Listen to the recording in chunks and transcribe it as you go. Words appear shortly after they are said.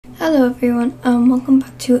Hello everyone, welcome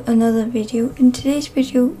back to another video. In today's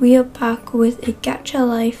video we are back with a gacha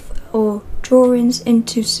life or drawings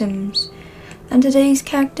into Sims, and today's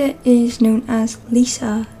character is known as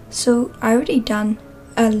Lisa. So I already done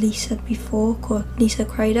a Lisa before called Lisa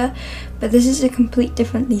Crider, but this is a complete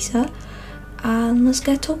different Lisa, and let's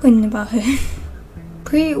get talking about her.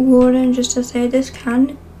 Pre-warning just to say this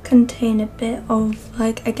can contain a bit of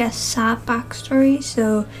like I guess sad backstory,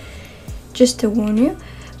 so just to warn you.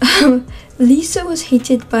 Lisa was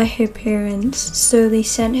hated by her parents, so they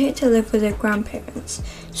sent her to live with her grandparents.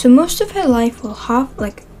 So most of her life will have,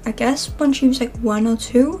 like, I guess when she was like 1 or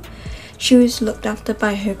 2, she was looked after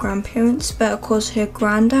by her grandparents, but of course her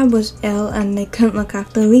granddad was ill and they couldn't look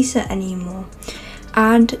after Lisa anymore.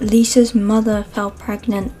 And Lisa's mother fell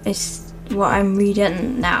pregnant is what I'm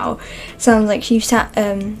reading now. Sounds like she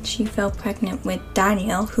fell pregnant with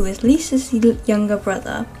Daniel, who is Lisa's younger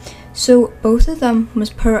brother. So both of them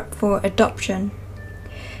was put up for adoption.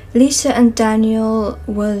 Lisa and Daniel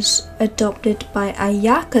was adopted by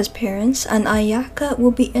Ayaka's parents, and Ayaka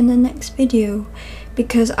will be in the next video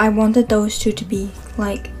because I wanted those two to be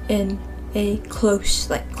like in a close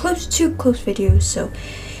videos. So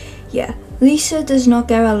yeah, Lisa does not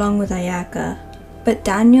get along with Ayaka, but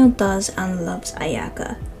Daniel does and loves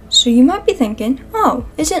Ayaka. So you might be thinking, oh,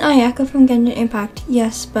 isn't Ayaka from Genshin Impact?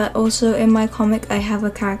 Yes, but also in my comic I have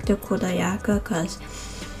a character called Ayaka because,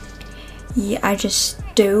 yeah, I just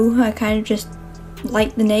do. I kind of just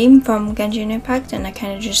like the name from Genshin Impact and I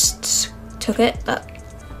kind of just took it. But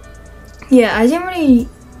yeah, I didn't really,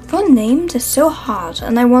 for names are so hard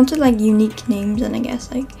and I wanted like unique names, and I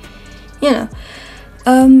guess like, you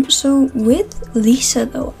know. So with Lisa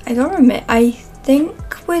though, I gotta admit, I think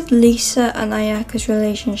with Lisa and Ayaka's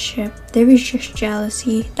relationship, there is just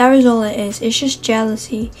jealousy. That is all it is. It's just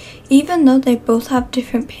jealousy. Even though they both have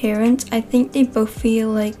different parents, I think they both feel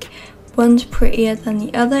like one's prettier than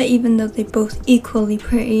the other, even though they're both equally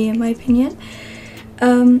pretty in my opinion.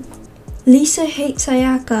 Lisa hates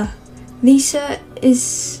Ayaka. Lisa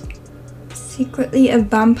is secretly a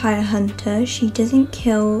vampire hunter. She doesn't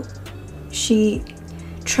kill, she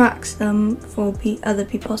tracks them for other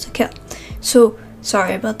people to kill. So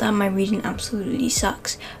sorry about that, my reading absolutely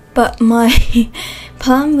sucks. But my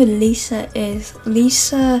plan with Lisa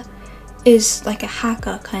is like a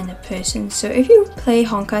hacker kind of person. So if you play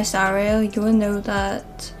Honkai Star Rail, you will know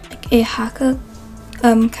that like a hacker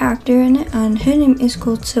character in it, and her name is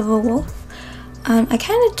called Silver Wolf. And I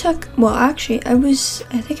kind of took, well actually I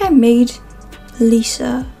think I made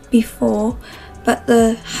Lisa before, but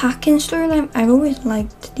the hacking storyline, I've always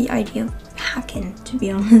liked the idea of hacking, to be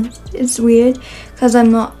honest. It's weird because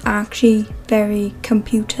I'm not actually very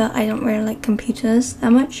computer, I don't really like computers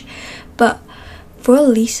that much, but for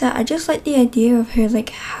Lisa I just like the idea of her like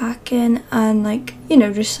hacking and like, you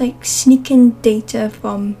know, just like sneaking data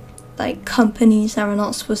from like companies that are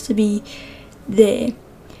not supposed to be there.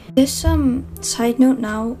 This side note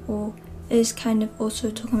now or is kind of also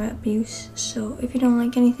talking about abuse, so if you don't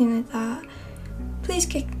like anything like that, please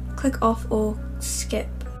click off or skip.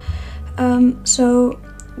 So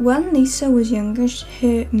when Lisa was younger,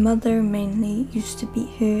 her mother mainly used to beat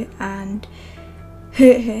her and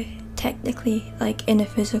hurt her, technically, like in a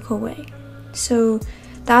physical way. So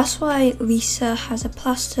that's why Lisa has a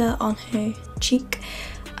plaster on her cheek.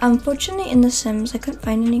 Unfortunately in The Sims I couldn't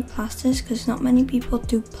find any plasters because not many people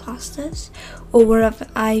do plasters, or wherever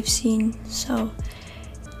I've seen, so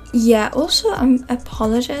yeah. Also I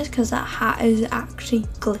apologize because that hat is actually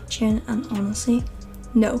glitching, and honestly,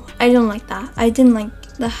 no, I don't like that. I didn't like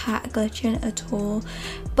the hat glitching at all,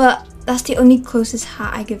 but that's the only closest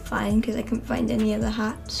hat I could find because I couldn't find any other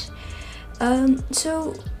hats.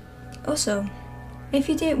 So also, if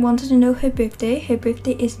you wanted to know her birthday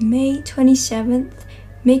is May 27th,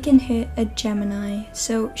 making her a Gemini.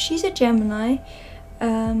 So she's a Gemini.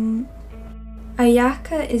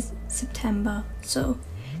 Ayaka is September, so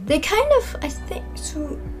they kind of, I think,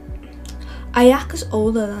 so Ayaka's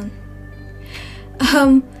older than.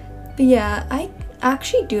 But yeah, I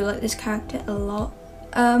actually do like this character a lot.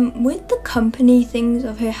 With the company things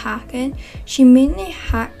of her hacking, she mainly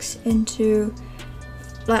hacks into,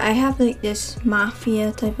 like, I have like this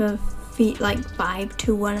mafia type of like vibe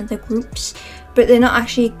to one of the groups, but they're not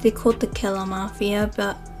actually, they're called the Killer Mafia,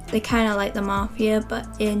 but they kind of like the mafia. But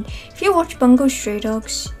if you watch Bungo Stray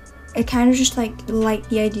Dogs, I kind of just like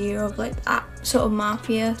the idea of like that sort of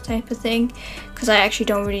mafia type of thing, because I actually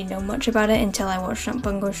don't really know much about it until I watched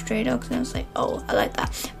Bungo Stray Dogs and I was like, oh, I like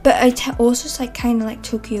that. But I also like kind of like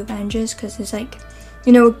Tokyo Avengers because there's like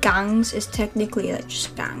you know, gangs is technically like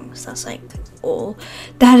just gangs. That's like all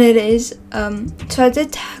that it is. So I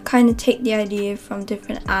did kind of take the idea from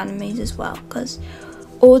different animes as well, because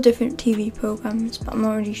all different TV programs, but I'm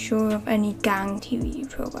not really sure of any gang TV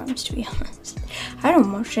programs, to be honest. I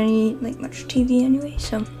don't watch any much TV anyway.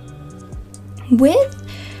 So with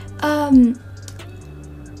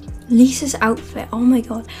Lisa's outfit, oh my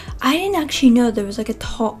god, I didn't actually know there was like a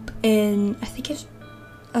top in, I think it's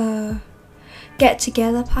Get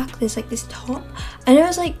Together pack. There's like this top and it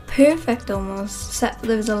was like perfect almost, except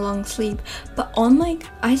there was a long sleeve, but on like,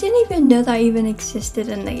 I didn't even know that even existed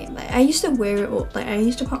in the game. Like I used to wear it all, like I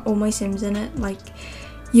used to put all my Sims in it like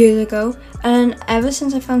years ago, and ever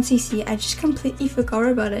since I found CC I just completely forgot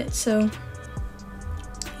about it. So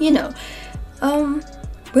you know,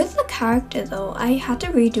 with the character though, I had to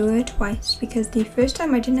redo it twice because the first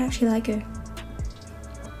time I didn't actually like her.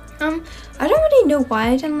 I don't really know why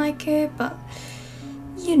I didn't like her, but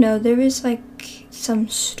you know, there is like some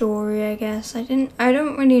story, I guess. I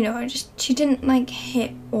don't really know. She didn't like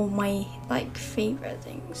hit all my like favorite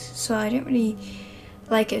things, so I didn't really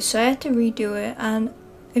like it. So I had to redo it. And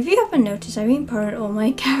if you haven't noticed, I've been putting all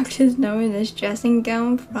my characters now in this dressing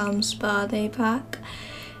gown from Spa Day pack,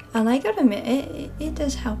 and I gotta admit, it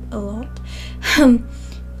does help a lot.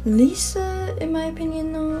 Lisa, in my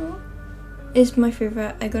opinion, though, is my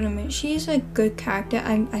favorite. I gotta admit, she's a good character.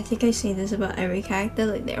 I think I say this about every character,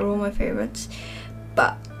 like they're all my favorites.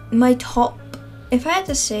 But my top, if I had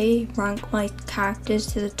to say rank my characters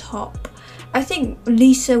to the top, I think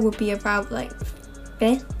Lisa would be about like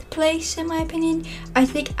 5th place in my opinion. I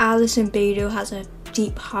think Alison Beidou has a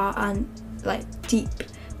deep heart and like deep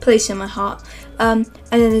place in my heart. And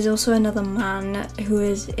then there's also another man who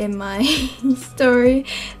is in my story,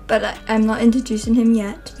 but I'm not introducing him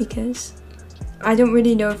yet because I don't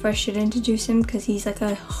really know if I should introduce him, because he's like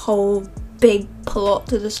a whole big plot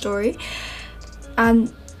to the story.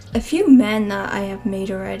 And a few men that I have made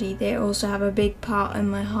already, they also have a big part in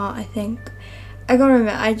my heart, I think. I gotta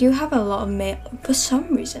admit, I do have a lot of male, for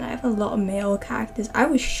some reason I have a lot of male characters. I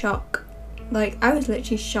was shocked, like I was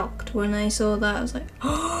literally shocked when I saw that. I was like,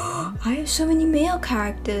 oh, I have so many male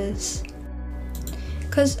characters.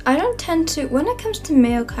 Because I don't tend to, when it comes to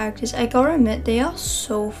male characters, I gotta admit, they are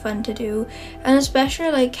so fun to do. And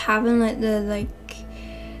especially like having like the like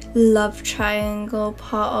love triangle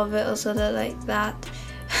part of it or something like that.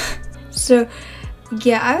 So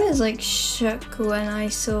yeah, I was like shook when I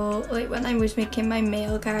saw, like when I was making my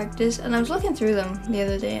male characters, and I was looking through them the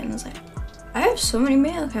other day and I was like, I have so many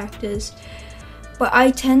male characters. But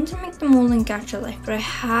I tend to make them all in Gacha Life, but I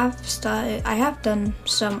have done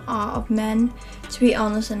some art of men. To be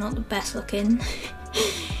honest, they're not the best looking.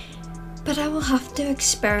 But I will have to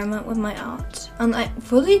experiment with my art. And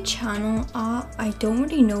for the channel art, I don't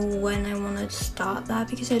really know when I want to start that,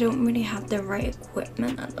 because I don't really have the right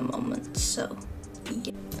equipment at the moment, so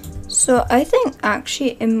yeah. So I think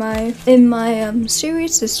actually in my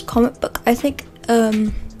series, this comic book, I think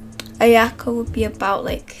Ayaka would be about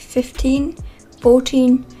like 15,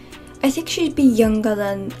 14. I think she'd be younger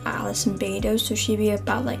than Alison Beidou, so she'd be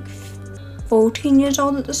about like 14 years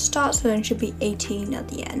old at the start, so then she'd be 18 at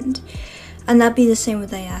the end. And that'd be the same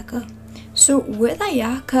with Ayaka. So with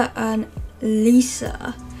Ayaka and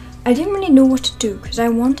Lisa, I didn't really know what to do, because I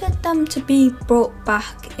wanted them to be brought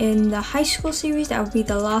back in the high school series. That would be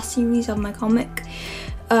the last series of my comic,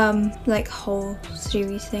 like whole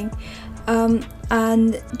series thing.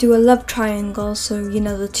 And do a love triangle, so you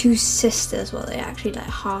know, the two sisters, well, they're actually like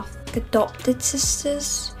half adopted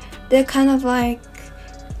sisters. They're kind of like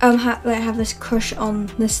have this crush on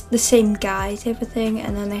the same guy type of thing,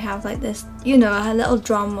 and then they have like this, you know, a little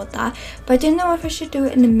drama with that. But I didn't know if I should do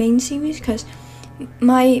it in the main series, because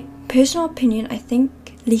my personal opinion, I think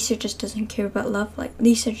Lisa just doesn't care about love. Like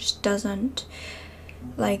Lisa just doesn't,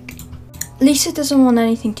 like, Lisa doesn't want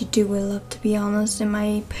anything to do with love, to be honest. In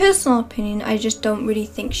my personal opinion, I just don't really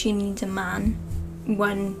think she needs a man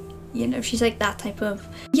when, you know, she's like that type of.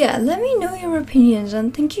 Yeah, let me know your opinions,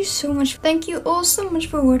 and thank you so much. Thank you all so much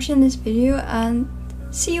for watching this video, and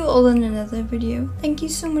see you all in another video. Thank you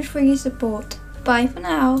so much for your support. Bye for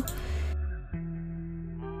now.